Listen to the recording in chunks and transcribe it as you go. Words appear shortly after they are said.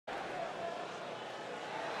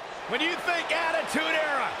When you think Attitude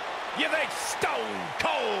Era, you think Stone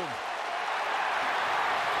Cold.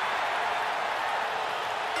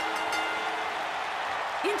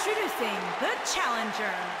 Introducing the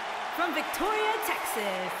challenger from Victoria,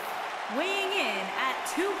 Texas, weighing in at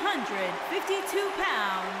 252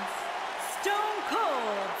 pounds, Stone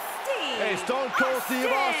Cold Steve Hey, Stone Cold Austin.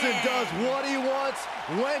 Steve Austin does what he wants,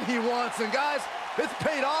 when he wants, and guys, it's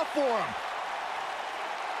paid off for him.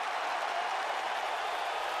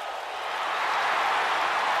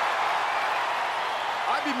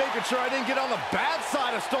 I'd be making sure I didn't get on the bad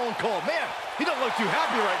side of Stone Cold. Man, he doesn't look too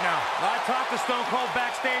happy right now. I talked to Stone Cold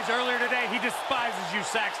backstage earlier today. He despises you,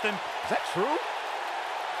 Saxton. Is that true?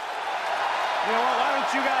 You know what? Why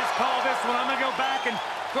don't you guys call this one? I'm going to go back and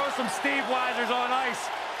throw some Steve Weisers on ice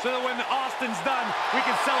so that when Austin's done, we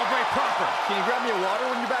can celebrate proper. Can you grab me a water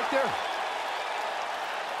when you're back there?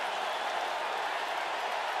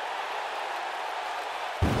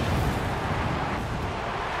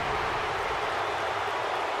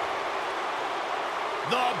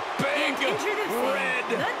 The big red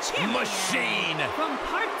machine. From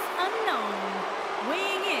parts unknown,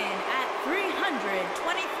 weighing in at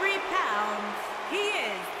 323 pounds, he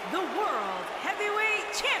is the World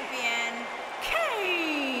Heavyweight Champion,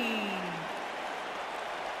 Kane.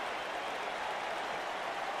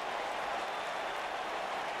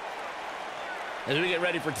 As we get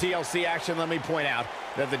ready for TLC action, let me point out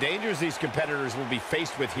that the dangers these competitors will be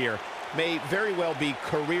faced with here may very well be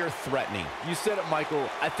career-threatening. You said it, Michael.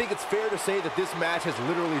 I think it's fair to say that this match has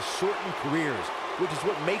literally shortened careers, which is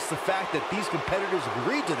what makes the fact that these competitors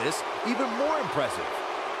agreed to this even more impressive.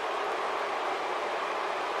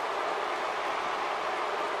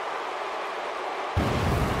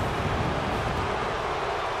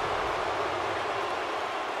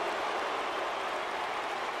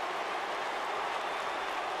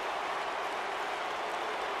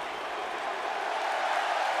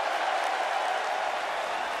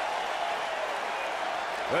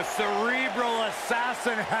 The cerebral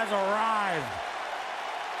assassin has arrived.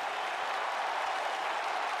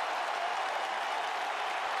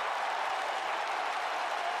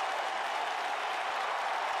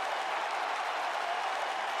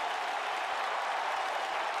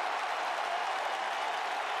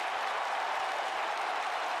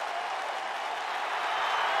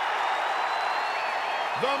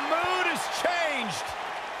 The mood has changed.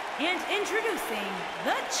 And introducing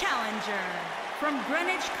the challenger from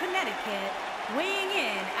Greenwich, Connecticut, weighing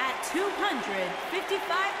in at 255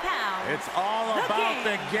 pounds. It's all about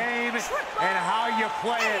the game and how you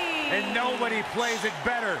play it, and nobody plays it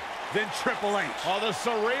better than Triple H. Oh, the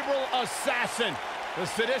cerebral assassin, the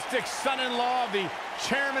sadistic son-in-law of the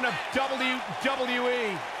chairman of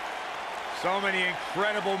WWE. So many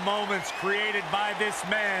incredible moments created by this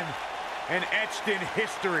man and etched in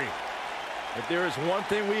history. If there is one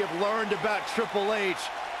thing we have learned about Triple H,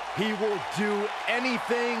 he will do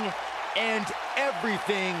anything and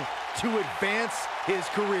everything to advance his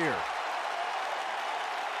career.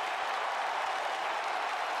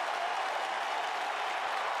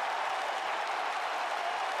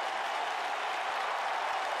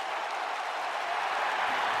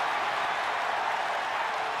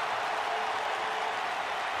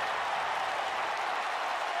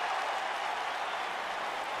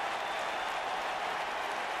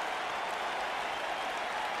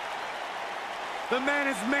 The man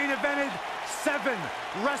has main evented 7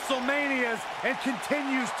 WrestleManias and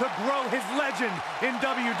continues to grow his legend in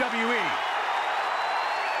WWE.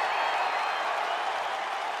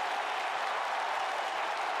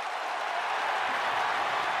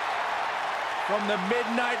 From the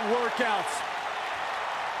midnight workouts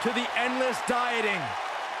to the endless dieting,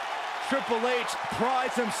 Triple H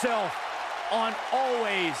prides himself on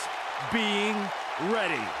always being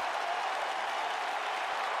ready.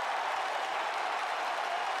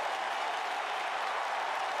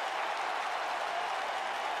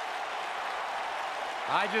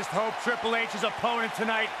 I just hope Triple H's opponent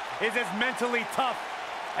tonight is as mentally tough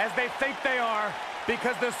as they think they are,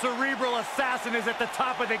 because the cerebral assassin is at the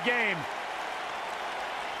top of the game.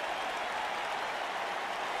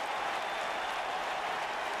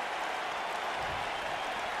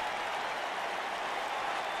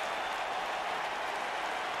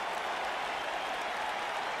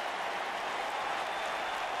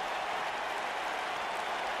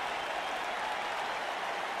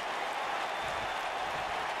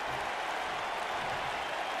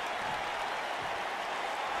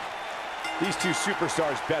 These two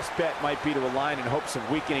superstars' best bet might be to align in hopes of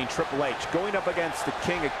weakening Triple H. Going up against the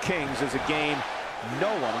King of Kings is a game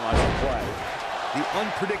no one wants to play. The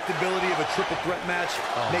unpredictability of a triple threat match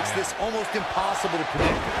makes this almost impossible to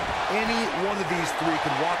predict. Any one of these three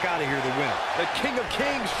could walk out of here the winner. The King of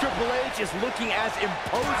Kings, Triple H, is looking as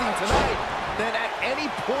imposing tonight than at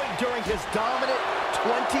any point during his dominant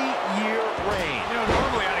 20-year reign. You know,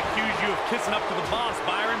 normally I'd accuse you of kissing up to the boss,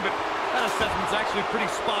 Byron, but that assessment's actually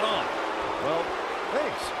pretty spot on. Well,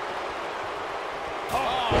 thanks.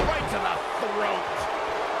 Oh, right to the throat.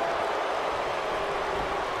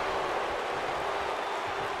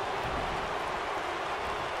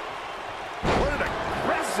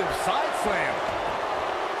 Side slam.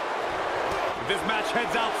 If this match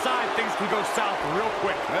heads outside, things can go south real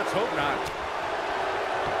quick. Let's hope not.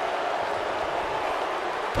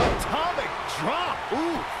 Atomic drop.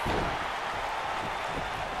 Ooh.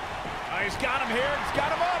 He's got him here. He's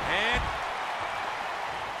got him up. And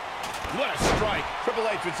what a strike. Triple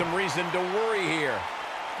H with some reason to worry here.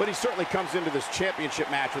 But he certainly comes into this championship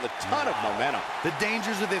match with a ton of momentum. The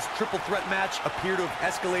dangers of this triple threat match appear to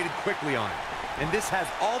have escalated quickly on him. And this has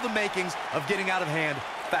all the makings of getting out of hand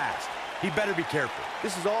fast. He better be careful.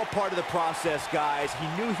 This is all part of the process, guys. He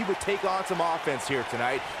knew he would take on some offense here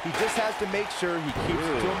tonight. He just has to make sure he keeps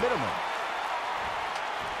it to a minimum.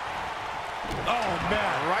 Oh,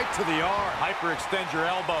 man, right to the arm. Hyperextend your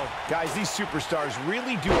elbow. Guys, these superstars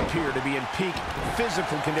really do appear to be in peak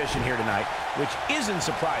physical condition here tonight, which isn't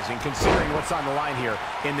surprising considering what's on the line here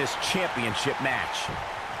in this championship match.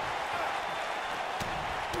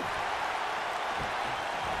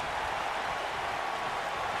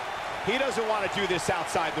 He doesn't want to do this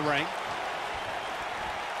outside the ring.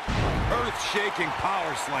 Earth-shaking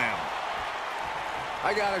power slam.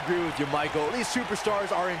 I gotta agree with you, Michael. These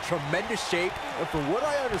superstars are in tremendous shape, and from what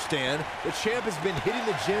I understand, the champ has been hitting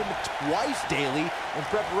the gym twice daily in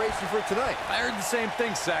preparation for tonight. I heard the same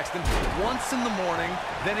thing, Saxton. Once in the morning,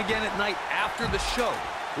 then again at night after the show,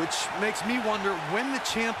 which makes me wonder when the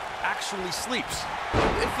champ actually sleeps,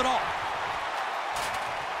 if at all.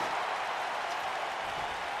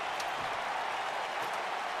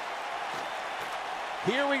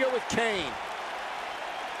 Here we go with Kane.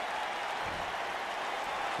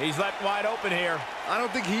 He's left wide open here. I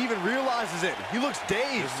don't think he even realizes it. He looks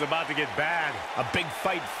dazed. This is about to get bad. A big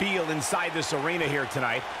fight feel inside this arena here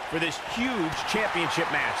tonight for this huge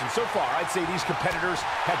championship match. And so far, I'd say these competitors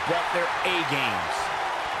have brought their A games.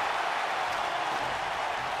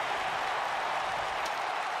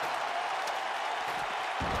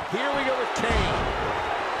 Here we go with Kane.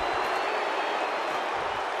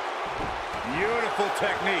 Beautiful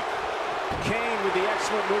technique. Kane with the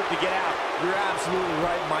excellent move to get out. You're absolutely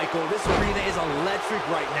right, Michael. This arena is electric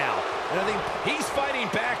right now. And I think He's fighting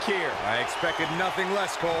back here. I expected nothing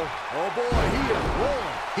less, Cole. Oh, boy, he is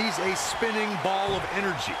rolling. He's a spinning ball of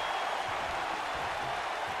energy.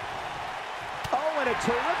 oh, and a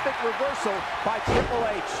terrific reversal by Triple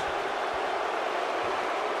H.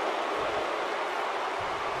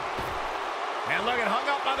 And look, it hung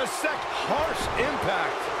up on the second. Harsh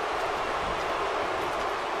impact.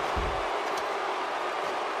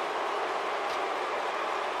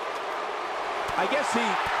 I guess he,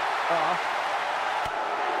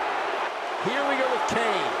 Here we go with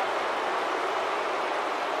Kane.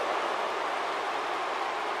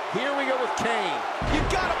 Here we go with Kane. You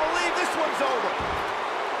gotta believe this one's over.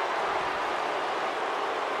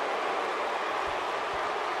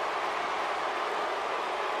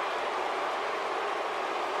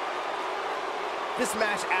 this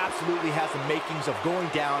match absolutely has the makings of going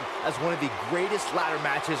down as one of the greatest ladder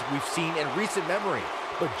matches we've seen in recent memory.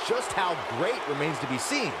 But just how great remains to be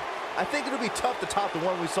seen. I think it'll be tough to top the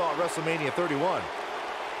one we saw at WrestleMania 31.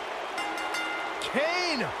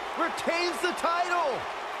 Kane retains the title.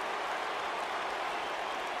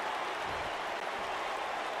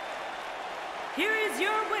 Here is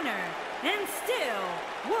your winner, and still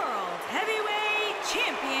World Heavyweight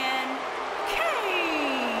Champion,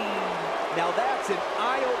 Kane. Now that's an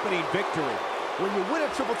eye-opening victory. When you win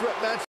a triple threat match